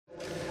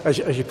As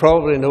you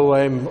probably know,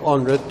 I'm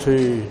en route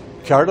to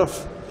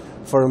Cardiff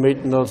for a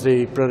meeting of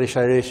the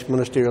British-Irish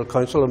Ministerial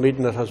Council, a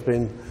meeting that has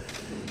been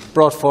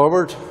brought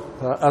forward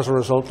as a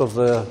result of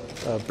the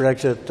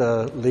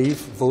Brexit leave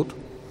vote.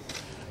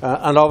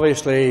 And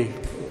obviously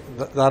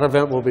that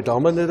event will be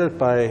dominated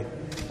by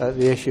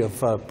the issue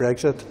of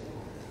Brexit,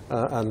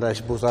 and I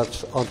suppose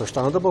that's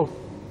understandable.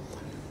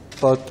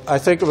 But I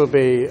think it would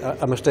be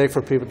a mistake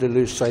for people to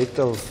lose sight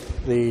of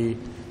the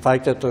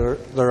fact that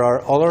there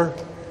are other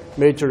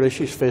major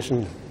issues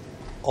facing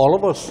all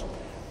of us,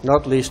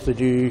 not least the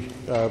new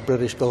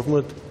British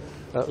government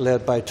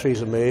led by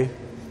Theresa May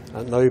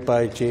and now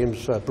by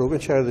James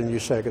Brokenshire, the new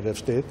Secretary of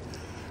State.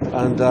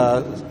 And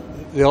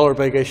the other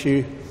big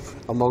issue,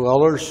 among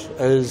others,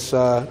 is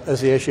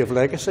the issue of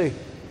legacy.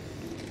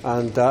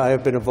 And I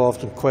have been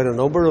involved in quite a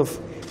number of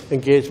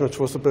engagements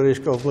with the British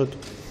government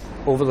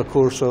over the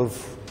course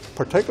of,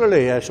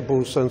 particularly, I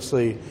suppose, since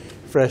the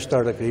Fresh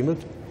Start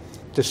Agreement,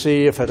 to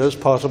see if it is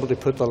possible to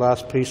put the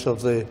last piece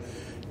of the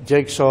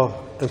jigsaw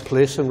in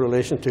place in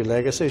relation to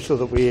legacy, so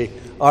that we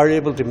are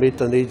able to meet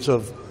the needs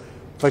of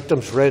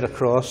victims right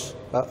across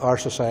our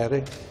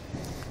society.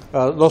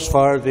 Thus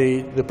far,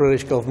 the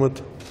British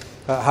government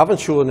haven't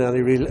shown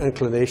any real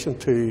inclination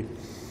to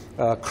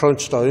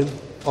crunch down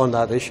on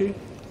that issue.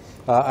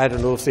 I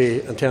don't know if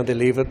they intend to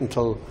leave it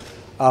until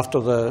after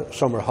the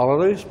summer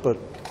holidays, but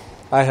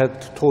I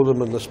had told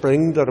them in the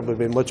spring that it would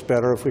be much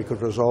better if we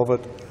could resolve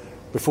it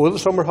before the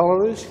summer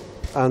holidays,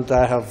 and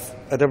I have,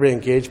 at every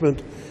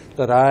engagement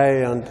that I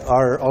and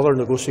our other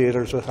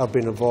negotiators have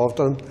been involved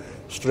in,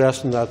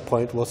 stressing that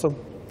point with them.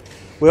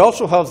 We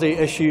also have the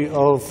issue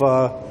of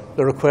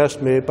the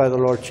request made by the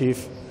Lord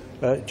Chief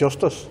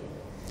Justice,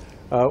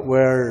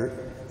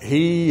 where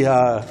he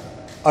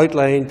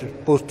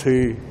outlined both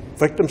to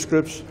victims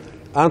groups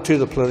and to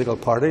the political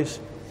parties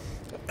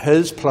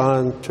his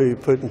plan to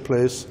put in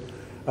place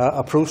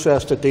a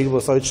process to deal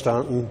with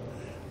outstanding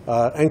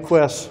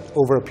inquests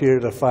over a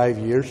period of 5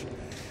 years,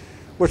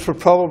 which would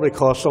probably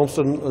cost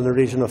something in the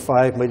region of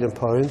 £5 million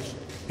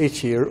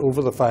each year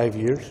over the 5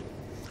 years.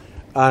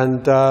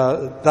 And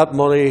that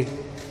money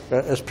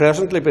is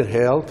presently being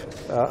held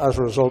as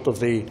a result of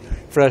the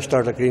Fresh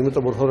Start Agreement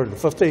of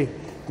 £150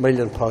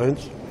 million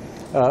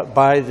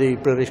by the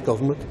British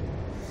government.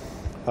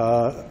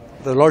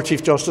 The Lord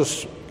Chief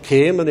Justice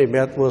came and he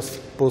met with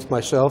both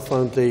myself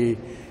and the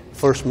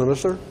First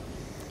Minister.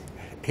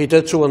 He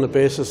did so on the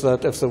basis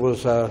that if there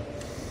was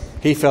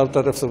he felt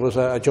that if there was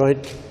a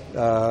joint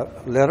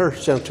letter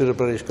sent to the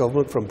British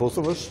government from both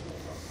of us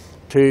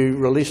to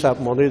release that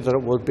money, that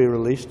it would be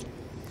released.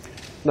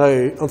 Now,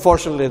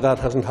 unfortunately, that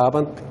hasn't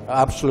happened.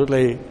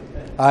 Absolutely,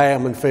 I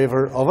am in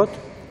favour of it,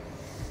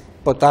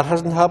 but that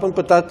hasn't happened.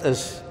 But that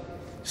is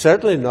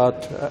certainly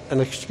not an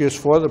excuse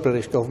for the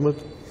British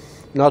government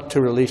not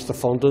to release the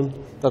funding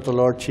that the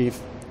Lord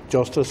Chief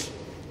Justice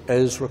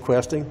is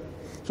requesting.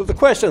 So the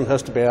question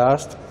has to be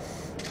asked,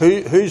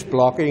 who's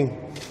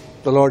blocking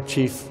the Lord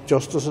Chief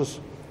Justice's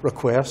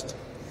request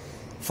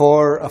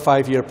for a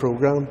 5-year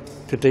programme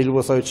to deal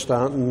with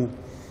outstanding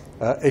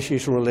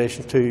issues in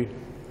relation to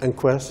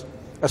inquests?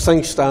 As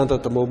things stand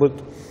at the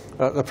moment,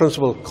 the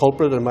principal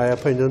culprit, in my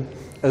opinion,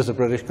 is the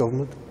British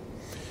government.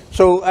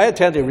 So I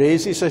intend to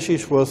raise these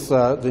issues with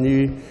the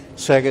new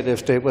Secretary of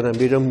State when I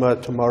meet him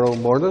tomorrow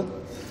morning,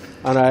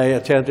 and I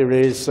intend to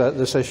raise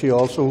this issue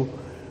also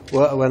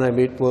when I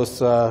meet with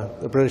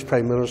the British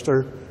Prime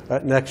Minister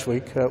next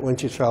week when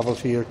she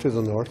travels here to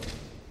the north.